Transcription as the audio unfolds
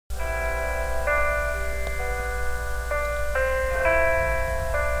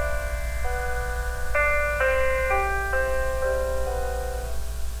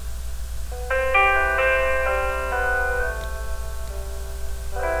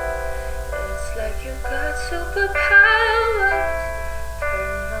You got superpowers,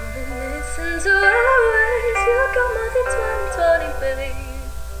 turn loneliness into hours. You got more than 20/20, babe.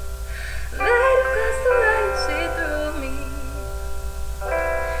 Made of glass the way you see through me.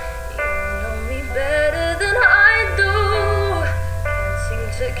 You know me better than I do. Can't seem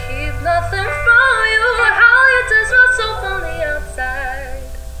to keep nothing from you. How you touch my soul from the outside.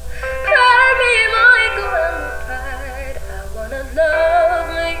 Pride me, my ego and my pride. I wanna love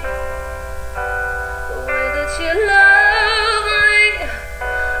me the way that you love me.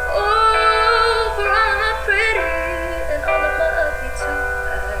 Oh, for all of my pretty and all of my ugly too.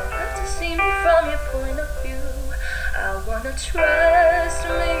 I'd like to see me from your point of view. I wanna trust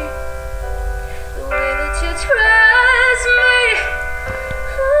me the way that you trust me.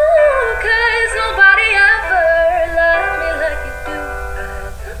 Ooh, 'cause nobody ever loved me like you do.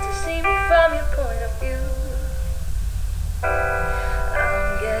 I'd love to see me from your point of view.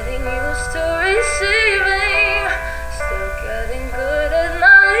 I'm getting used to receiving, still getting good at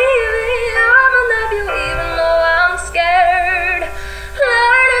not leaving. I'ma love you even though I'm scared.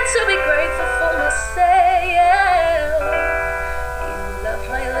 Learning to be grateful for myself. You love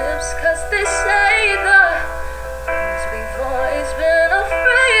my lips 'cause they say the things we've always been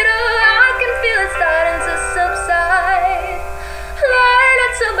afraid of. I can feel it starting to subside.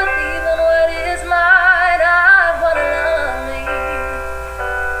 Learning to believe in what is mine. I wanna love me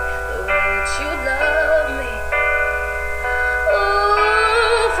the way that you love me.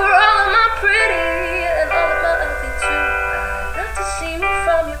 Ooh, for all of my pretty and all of my ugly too. I'd love to see me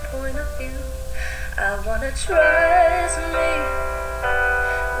from your point of view. I wanna trust me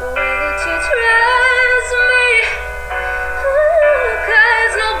the way that you trust me. Ooh,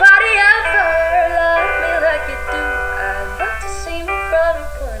 'cause nobody ever loved me like you do. I'd love to see me from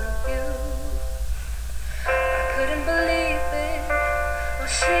your point of view. I couldn't believe it or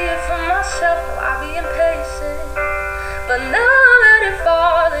see it for myself. No, I'd be impatient, but now I'm ready,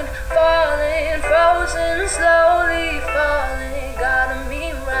 falling, falling, frozen, slowly falling. Gotta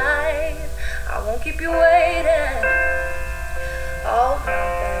mean right. I won't keep you waiting. All my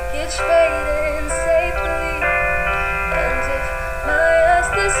baggage